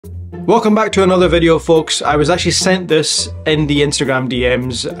Welcome back to another video, folks. I was actually sent this in the Instagram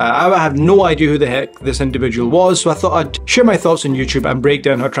DMs. I have no idea who the heck this individual was, so I thought I'd share my thoughts on YouTube and break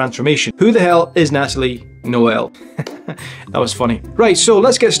down her transformation. Who the hell is Natalienoel? That was funny. Right, so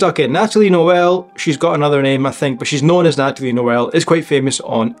let's get stuck in. Natalienoel, she's got another name, I think, but she's known as Natalienoel, is quite famous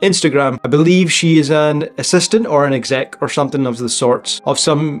on Instagram. I believe she is an assistant or an exec or something of the sorts of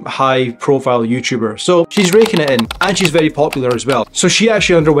some high-profile YouTuber. So she's raking it in, and she's very popular as well. So she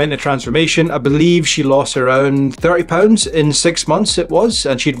actually underwent a transformation. I believe she lost around 30 pounds in 6 months it was,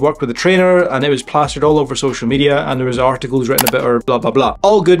 and she'd worked with a trainer, and it was plastered all over social media, and there was articles written about her, blah, blah, blah.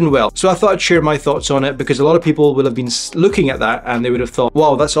 All good and well. So I thought I'd share my thoughts on it because a lot of people will have been looking at that and they would have thought,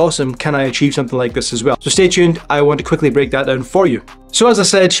 wow, that's awesome, can I achieve something like this as well? So stay tuned, I want to quickly break that down for you. So as I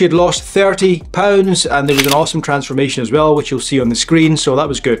said, she had lost 30 pounds and there was an awesome transformation as well, which you'll see on the screen, so that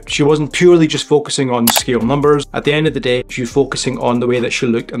was good. She wasn't purely just focusing on scale numbers. At the end of the day, she was focusing on the way that she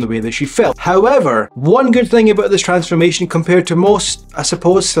looked and the way that she felt. However, one good thing about this transformation compared to most, I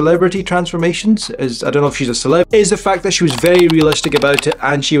suppose, celebrity transformations, is, I don't know if she's a celeb, is the fact that she was very realistic about it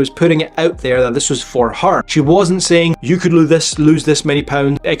and she was putting it out there that this was for her. She wasn't saying, you could lose this many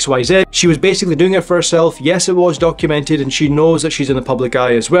pounds, XYZ. She was basically doing it for herself. Yes, it was documented and she knows that she's in the public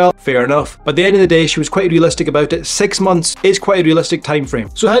eye as well, fair enough. But at the end of the day, she was quite realistic about it. 6 months is quite a realistic time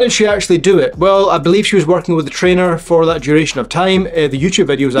frame. So how did she actually do it? Well, I believe she was working with a trainer for that duration of time. The YouTube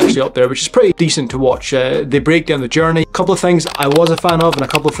video is actually up there, which is pretty decent to watch. They break down the journey. A couple of things I was a fan of and a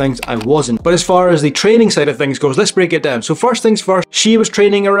couple of things I wasn't. But as far as the training side of things goes, let's break it down. So first things first, she was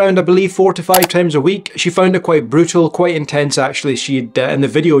training around, I believe, 4 to 5 times a week. She found it quite brutal, quite intense actually. She'd, in the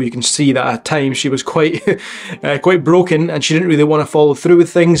video you can see that at times she was quite, quite broken and she didn't really want to follow through with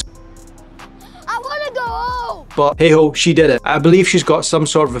things. But hey ho, she did it. I believe she's got some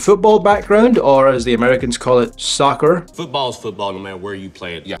sort of a football background, or as the Americans call it, soccer. Football's football no matter where you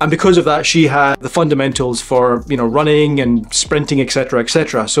play it. Yeah. And because of that, she had the fundamentals for, you know, running and sprinting, etc,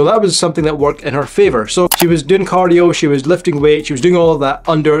 etc. So that was something that worked in her favor. So she was doing cardio, she was lifting weight, she was doing all of that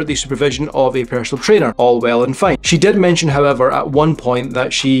under the supervision of a personal trainer. All well and fine. She did mention, however, at one point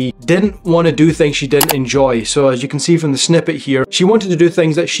that she didn't want to do things she didn't enjoy. So as you can see from the snippet here, she wanted to do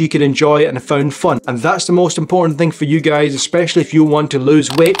things that she could enjoy and found fun. And that's the most important thing for you guys, especially if you want to lose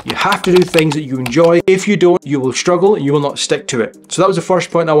weight. You have to do things that you enjoy. If you don't, you will struggle and you will not stick to it. So that was the first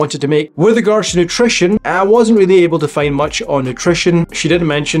point I wanted to make. With regards to nutrition, I wasn't really able to find much on nutrition. She did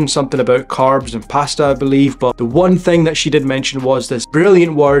mention something about carbs and pasta, I believe, but the one thing that she did mention was this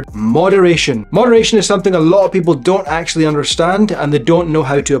brilliant word, moderation. Moderation is something a lot of people don't actually understand and they don't know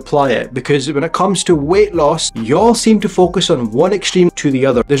how to apply it, because when it comes to weight loss, y'all seem to focus on one extreme to the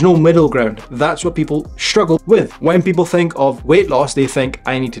other. There's no middle ground. That's what people struggle with. When people think of weight loss, they think,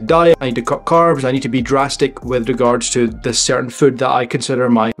 I need to diet, I need to cut carbs, I need to be drastic with regards to this certain food that I consider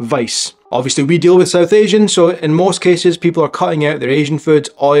my vice. Obviously, we deal with South Asian, so in most cases, people are cutting out their Asian foods,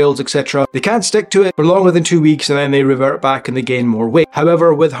 oils, etc. They can't stick to it for longer than 2 weeks and then they revert back and they gain more weight.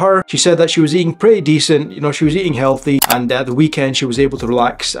 However, with her, she said that she was eating pretty decent, you know, she was eating healthy, and at the weekend she was able to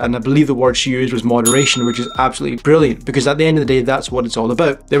relax, and I believe the word she used was moderation, which is absolutely brilliant, because at the end of the day, that's what it's all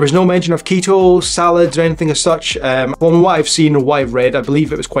about. There was no mention of keto, salads, or anything as such. From what I've seen or what I've read, I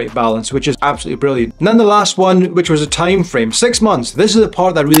believe it was quite balanced, which is absolutely brilliant. And then the last one, which was a time frame, 6 months. This is the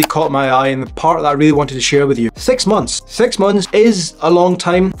part that really caught my eye and the part that I really wanted to share with you. 6 months. 6 months is a long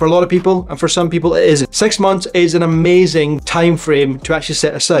time for a lot of people, and for some people it isn't. 6 months is an amazing time frame to actually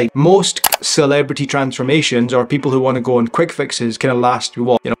set aside. Most celebrity transformations, or people who want to go on quick fixes, kind of last,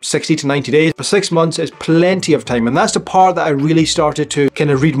 what, you know, 60 to 90 days. But 6 months is plenty of time, and that's the part that I really started to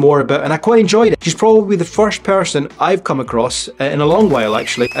kind of read more about, and I quite enjoyed it. She's probably the first person I've come across in a long while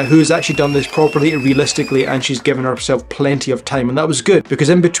actually, who's actually done this properly, realistically, and she's given herself plenty of time, and that was good, because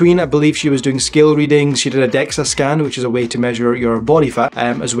in between I believe she was doing scale readings, she did a DEXA scan, which is a way to measure your body fat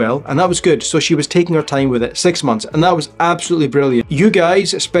as well, and that was good. So she was taking her time with it. 6 months, and that was absolutely brilliant. You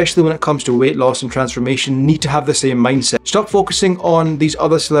guys, especially when it comes to weight loss and transformation, need to have the same mindset. Stop focusing on these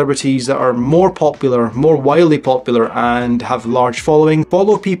other celebrities that are more popular, more wildly popular, and have large following.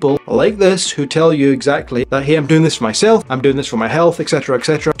 Follow people like this who tell you exactly that, hey, I'm doing this for myself, I'm doing this for my health, etc,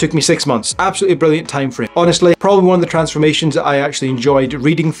 etc. Took me 6 months. Absolutely brilliant time frame. Honestly, probably one of the transformations that I actually enjoyed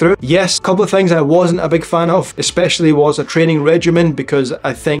reading through. Yes, a couple of things I wasn't a big fan of, especially was a training regimen, because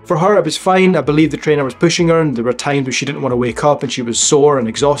I think for her it was fine. I believe the trainer was pushing her and there were times where she didn't want to wake up and she was sore and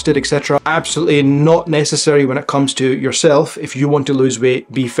exhausted, etc. Absolutely not necessary when it comes to yourself. If you want to lose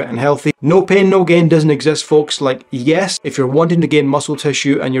weight, be fit and healthy. No pain, no gain doesn't exist, folks. Like, yes, if you're wanting to gain muscle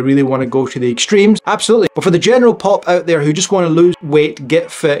tissue and you really want to go to the extremes, absolutely. But for the general pop out there who just want to lose weight,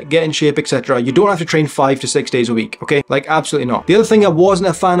 get fit, get in shape, etc., you don't have to train 5 to 6 days a week, okay? Like, absolutely not. The other thing I wasn't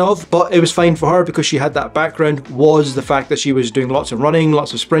a fan of love, but it was fine for her because she had that background, was the fact that she was doing lots of running,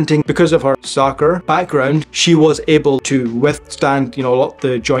 lots of sprinting. Because of her soccer background, she was able to withstand, you know, a lot of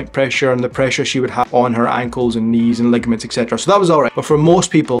the joint pressure and the pressure she would have on her ankles and knees and ligaments, etc. So that was alright. But for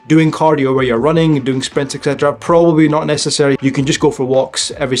most people, doing cardio where you're running, doing sprints, etc., probably not necessary. You can just go for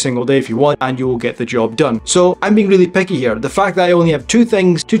walks every single day if you want, and you will get the job done. So I'm being really picky here. The fact that I only have 2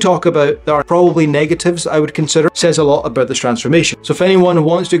 things to talk about that are probably negatives, I would consider, says a lot about this transformation. So if anyone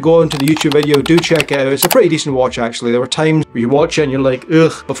wants to go into the YouTube video, do check it out. It's a pretty decent watch actually. There were times where you watch it and you're like,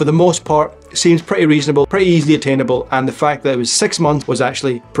 ugh, but for the most part, it seems pretty reasonable, pretty easily attainable, and the fact that it was 6 months was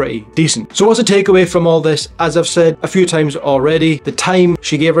actually pretty decent. So what's the takeaway from all this? As I've said a few times already, the time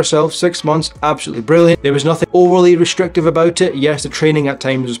she gave herself, 6 months, absolutely brilliant. There was nothing overly restrictive about it. Yes, the training at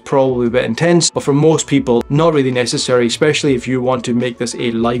times was probably a bit intense, but for most people, not really necessary, especially if you want to make this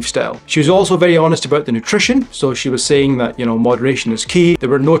a lifestyle. She was also very honest about the nutrition, so she was saying that, you know, moderation is key. There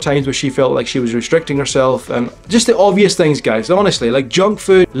were no times where she felt like she was restricting herself, and just the obvious things, guys, honestly, like junk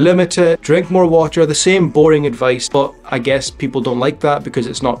food, limit it, drink more water, the same boring advice, but I guess people don't like that because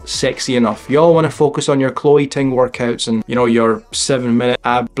it's not sexy enough. You all want to focus on your Chloe Ting workouts and, you know, your 7-minute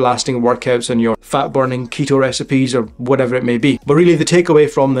ab blasting workouts and your fat burning keto recipes or whatever it may be. But really the takeaway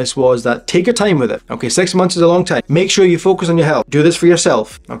from this was that take your time with it. Okay, 6 months is a long time. Make sure you focus on your health. Do this for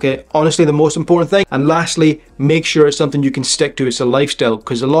yourself. Okay, honestly, the most important thing. And lastly, make sure it's something you can stick to. It's a lifestyle,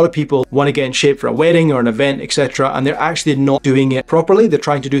 because a lot of people want to get in shape for a wedding or an event, etc., and they're actually not doing it properly. They're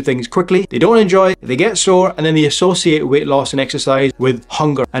trying to do things quickly. They don't enjoy it, they get sore, and then they associate weight loss and exercise with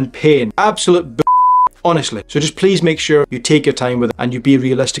hunger and pain. Absolute honestly. So just please make sure you take your time with it and you be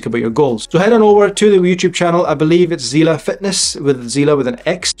realistic about your goals. So head on over to the YouTube channel. I believe it's Zila Fitness, with Zila with an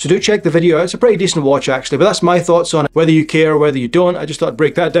X. So do check the video out. It's a pretty decent watch actually, but that's my thoughts on it. Whether you care or whether you don't, I just thought I'd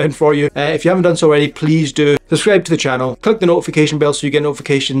break that down for you. If you haven't done so already, please do subscribe to the channel. Click the notification bell so you get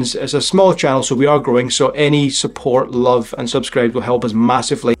notifications. It's a small channel, so we are growing. So any support, love, and subscribe will help us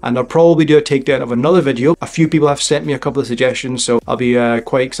massively. And I'll probably do a takedown of another video. A few people have sent me a couple of suggestions, so I'll be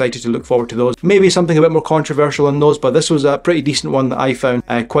quite excited to look forward to those. Maybe something a bit more controversial in those, but this was a pretty decent one that I found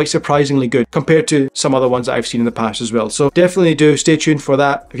quite surprisingly good compared to some other ones that I've seen in the past as well. So definitely do stay tuned for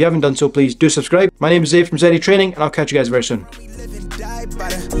that. If you haven't done so, please do subscribe. My name is Dave from Zeddy Training, and I'll catch you guys very soon.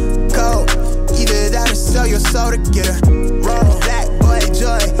 Either that or sell your soul to get her.